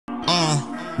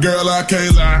Girl, I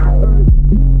can't lie.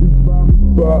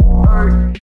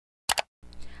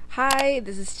 Hi,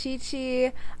 this is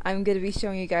Chichi. I'm going to be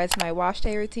showing you guys my wash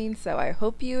day routine, so I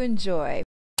hope you enjoy.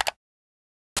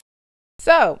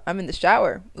 So, I'm in the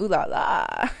shower. Ooh la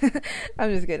la.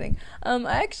 I'm just kidding.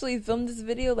 I actually filmed this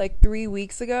video like 3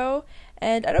 weeks ago,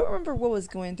 and I don't remember what was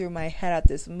going through my head at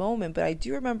this moment, but I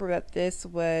do remember that this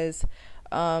was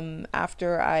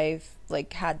after I've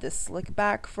like had this slick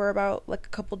back for about like a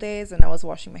couple days, and I was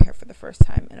washing my hair for the first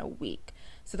time in a week.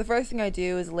 So the first thing I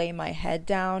do is lay my head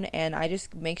down, and I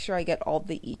just make sure I get all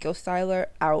the eco styler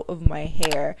out of my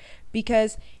hair,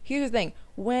 because here's the thing: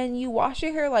 when you wash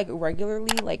your hair like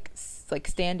regularly, like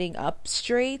standing up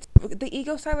straight, the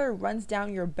eco styler runs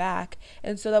down your back,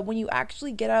 and so that when you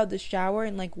actually get out of the shower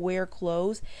and like wear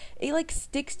clothes, it like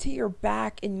sticks to your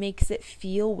back and makes it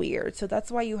feel weird. So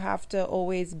that's why you have to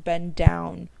always bend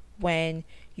down when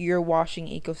you're washing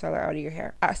eco styler out of your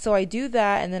hair. So I do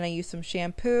that, and then I use some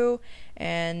shampoo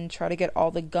and try to get all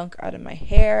the gunk out of my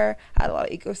hair. I had a lot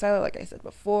of eco styler, like I said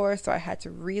before, so I had to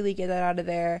really get that out of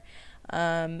there.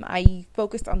 I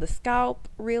focused on the scalp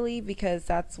really, because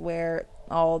that's where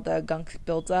all the gunk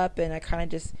builds up, and I kind of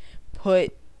just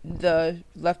put the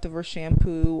leftover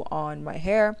shampoo on my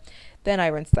hair. Then I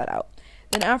rinse that out.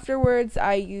 Then afterwards,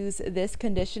 I use this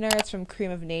conditioner. It's from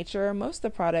Cream of Nature. Most of the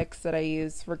products that I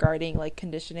use regarding like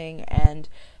conditioning and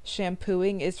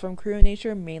shampooing is from Cream of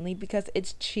Nature, mainly because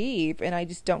it's cheap and I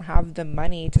just don't have the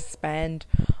money to spend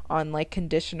on like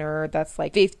conditioner that's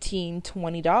like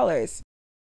 $15-20.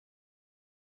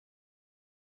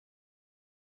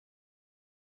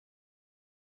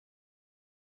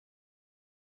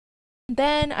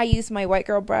 Then I use my white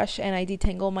girl brush and I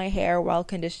detangle my hair while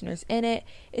conditioner's in it.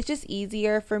 It's just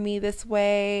easier for me this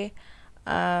way.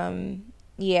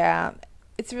 Yeah,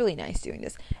 it's really nice doing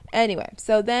this. Anyway,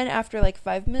 so then after like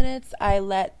 5 minutes, I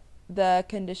let the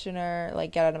conditioner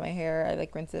like get out of my hair. I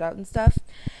like rinse it out and stuff.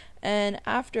 And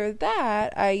after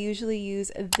that, I usually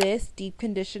use this deep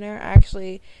conditioner. I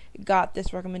actually got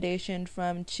this recommendation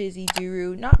from Chizzy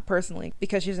Duru, not personally,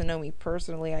 because she doesn't know me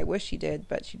personally. I wish she did,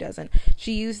 but she doesn't.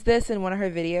 She used this in one of her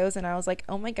videos, and I was like,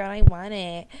 oh my god, I want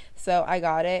it. So I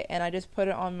got it, and I just put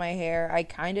it on my hair. I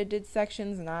kind of did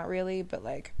sections, not really, but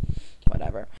like,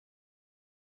 whatever.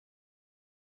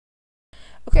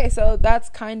 Okay, so that's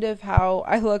kind of how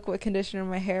I look with conditioner in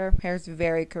my hair. Hair's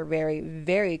very,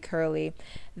 very curly.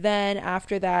 Then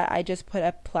after that, I just put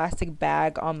a plastic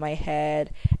bag on my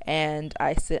head and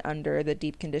I sit under the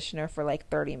deep conditioner for like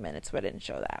 30 minutes, but I didn't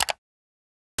show that.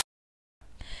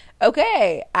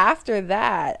 Okay, after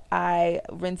that, I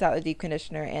rinse out the deep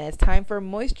conditioner and it's time for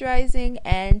moisturizing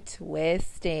and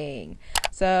twisting.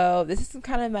 So this is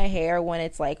kind of my hair when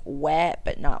it's like wet,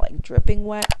 but not like dripping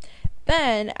wet.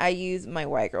 Then I use my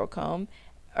white girl comb,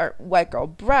 or white girl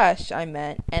brush, I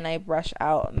meant, and I brush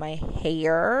out my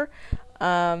hair.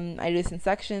 I do this in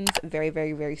sections,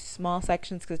 very small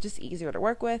sections, because it's just easier to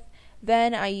work with.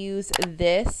 Then I use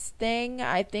this thing.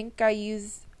 I think I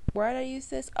use, where did I use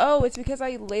this? Oh, it's because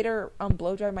I later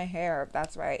blow dry my hair.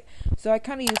 That's right. So I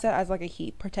kind of use that as like a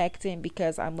heat protectant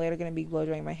because I'm later going to be blow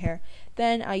drying my hair.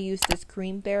 Then I use this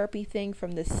cream therapy thing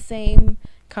from the same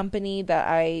company that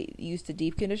I used the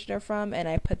deep conditioner from, and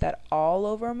I put that all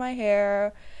over my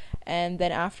hair. And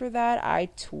then after that, I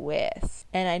twist,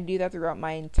 and I do that throughout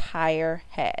my entire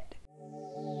head.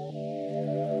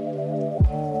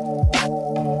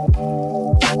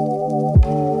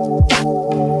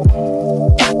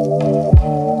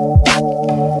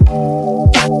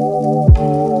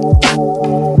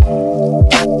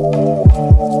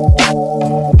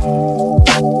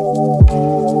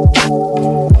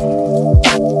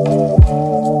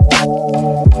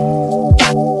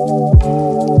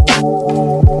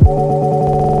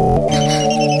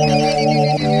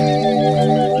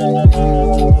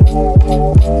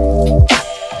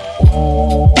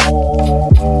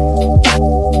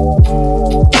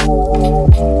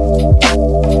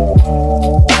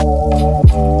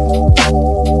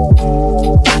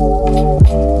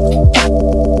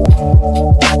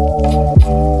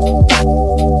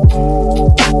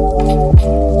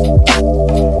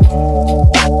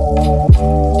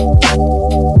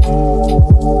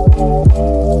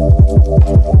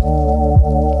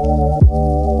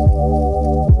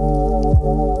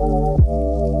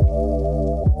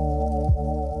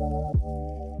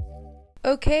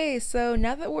 Okay, so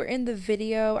now that we're in the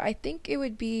video, I think it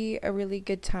would be a really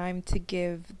good time to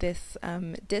give this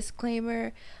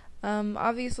disclaimer.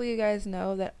 Obviously, you guys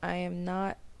know that I am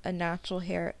not a natural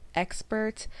hair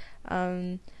expert.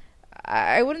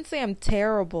 I wouldn't say I'm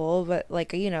terrible, but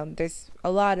like, you know, there's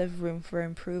a lot of room for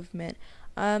improvement.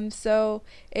 So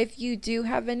if you do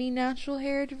have any natural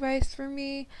hair advice for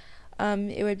me,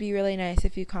 it would be really nice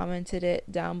if you commented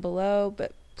it down below.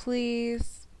 But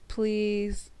please,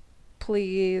 please,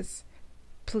 please,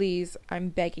 please, I'm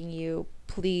begging you,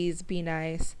 please be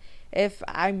nice. If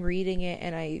I'm reading it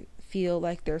and I feel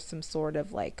like there's some sort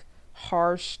of like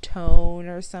harsh tone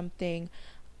or something,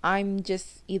 I'm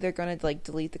just either gonna like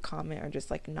delete the comment or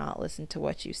just like not listen to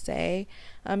what you say.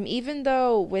 Even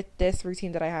though with this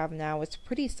routine that I have now, it's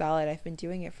pretty solid. I've been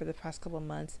doing it for the past couple of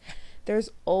months.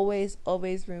 There's always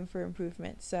room for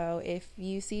improvement. So if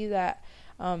you see that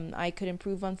I could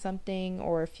improve on something,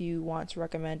 or if you want to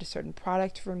recommend a certain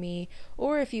product for me,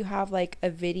 or if you have like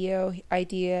a video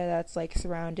idea that's like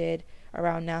surrounded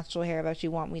around natural hair that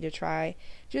you want me to try,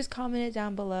 just comment it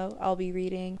down below. I'll be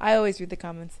reading. I always read the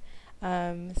comments.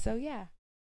 So yeah.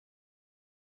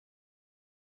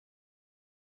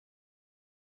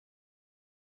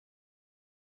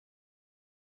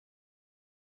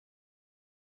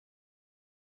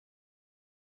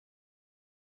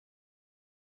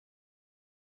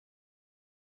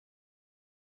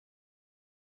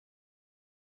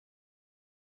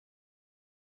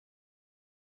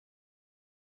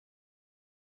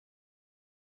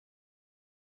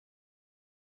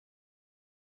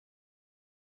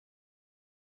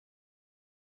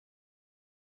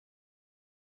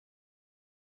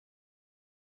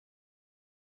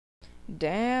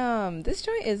 Damn, this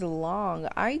joint is long.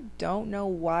 I don't know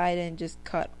why I didn't just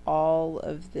cut all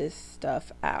of this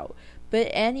stuff out. But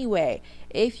anyway,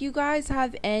 if you guys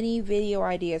have any video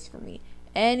ideas for me,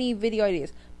 any video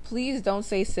ideas, please don't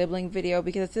say sibling video,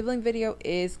 because the sibling video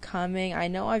is coming. I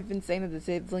know I've been saying that the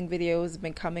sibling video has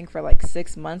been coming for like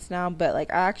 6 months now, but like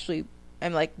I actually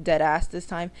am like dead ass this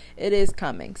time. It is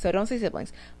coming, so don't say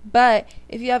siblings. But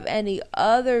if you have any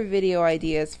other video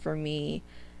ideas for me,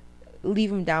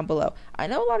 leave them down below. I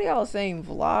know a lot of y'all are saying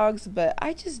vlogs, but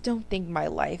I just don't think my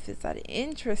life is that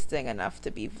interesting enough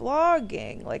to be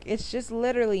vlogging. Like, it's just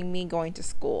literally me going to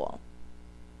school.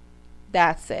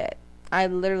 That's it. I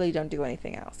literally don't do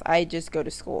anything else. I just go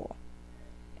to school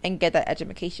and get that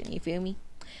education. You feel me?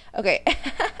 Okay.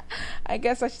 I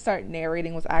guess I should start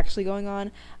narrating what's actually going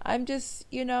on. I'm just,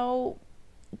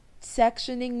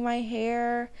 sectioning my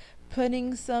hair,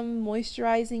 putting some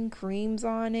moisturizing creams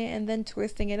on it, and then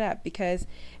twisting it up because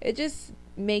it just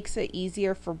makes it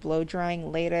easier for blow drying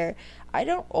later. I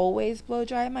don't always blow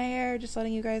dry my hair, just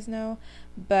letting you guys know,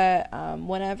 but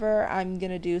whenever I'm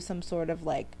gonna do some sort of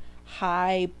like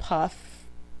high puff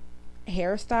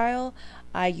hairstyle,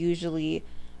 I usually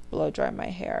blow dry my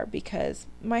hair, because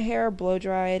my hair blow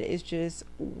dried is just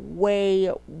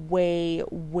way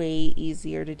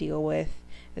easier to deal with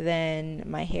than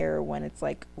my hair when it's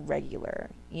like regular,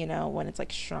 when it's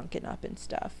like shrunken up and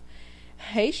stuff.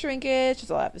 Hey shrinkage,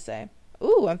 that's all I have to say.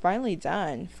 Ooh, I'm finally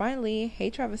done. Finally. Hey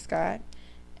Travis Scott.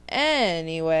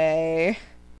 Anyway.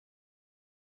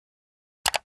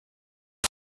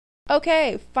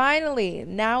 Okay, finally.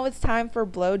 Now it's time for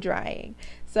blow drying.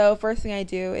 So first thing I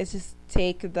do is just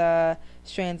take the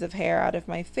strands of hair out of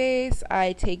my face.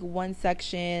 I take one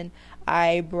section,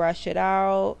 I brush it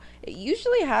out. It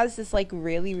usually has this like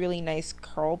really nice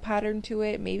curl pattern to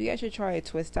it. Maybe I should try a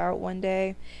twist out one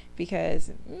day, because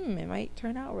it might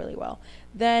turn out really well.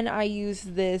 Then I use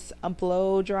this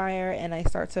blow dryer and I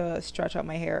start to stretch out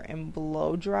my hair and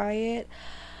blow dry it.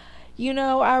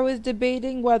 I was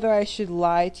debating whether I should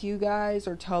lie to you guys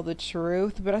or tell the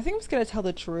truth, but I think I'm just gonna tell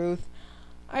the truth.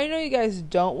 I know you guys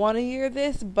don't want to hear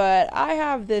this, but I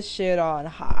have this shit on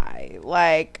high.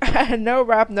 Like, no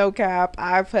rap, no cap.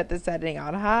 I put the setting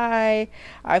on high.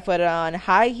 I put it on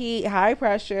high heat, high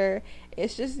pressure.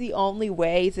 It's just the only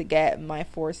way to get my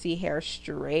 4C hair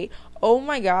straight. Oh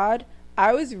my god.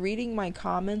 I was reading my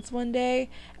comments one day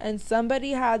and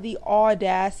somebody had the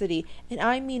audacity, and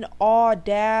I mean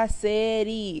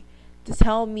audacity, to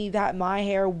tell me that my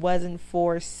hair wasn't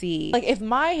 4C. Like, if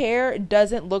my hair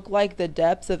doesn't look like the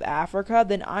depths of Africa,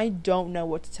 then I don't know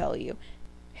what to tell you.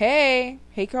 Hey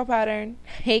curl pattern.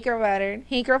 Hey curl pattern.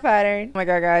 Hey curl pattern. Oh my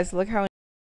god, guys, look how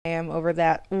I am over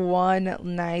that one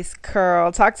nice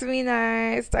curl. Talk to me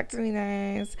nice. Talk to me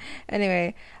nice.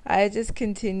 Anyway, I just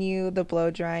continue the blow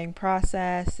drying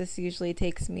process. This usually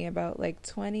takes me about like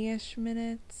 20-ish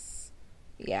minutes.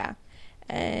 Yeah.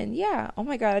 And yeah, oh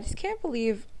my god, I just can't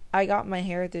believe I got my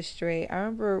hair this straight. I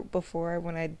remember before,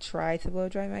 when I tried to blow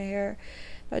dry my hair,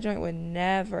 that joint would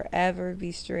never ever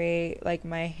be straight. Like,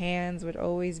 my hands would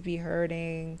always be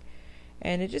hurting,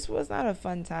 and it just was not a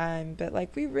fun time. But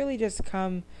like, we really just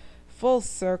come full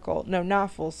circle. No,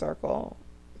 not full circle,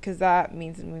 because that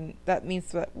means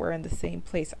that we're in the same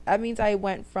place. That means I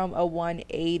went from a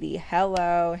 180.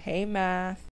 Hello, hey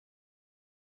math.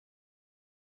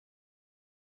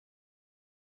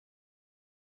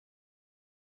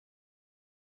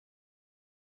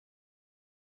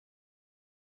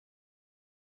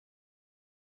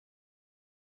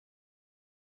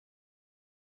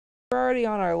 we're already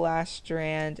on our last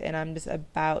strand, and I'm just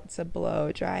about to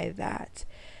blow dry that.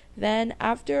 Then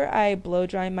after I blow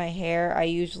dry my hair, I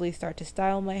usually start to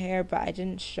style my hair, but I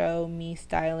didn't show me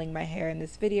styling my hair in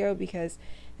this video because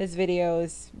this video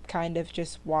is kind of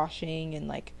just washing and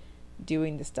like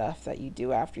doing the stuff that you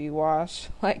do after you wash,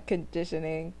 like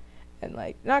conditioning and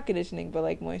like not conditioning but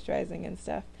like moisturizing and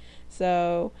stuff.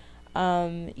 So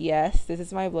yes, this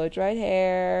is my blow dried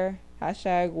hair.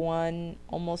 Hashtag 1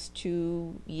 almost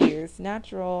 2 years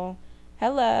natural.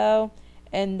 Hello.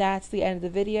 And that's the end of the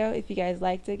video. If you guys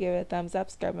liked it, give it a thumbs up.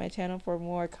 Subscribe to my channel for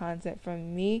more content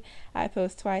from me. I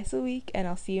post twice a week, and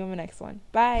I'll see you in the next one.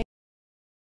 Bye.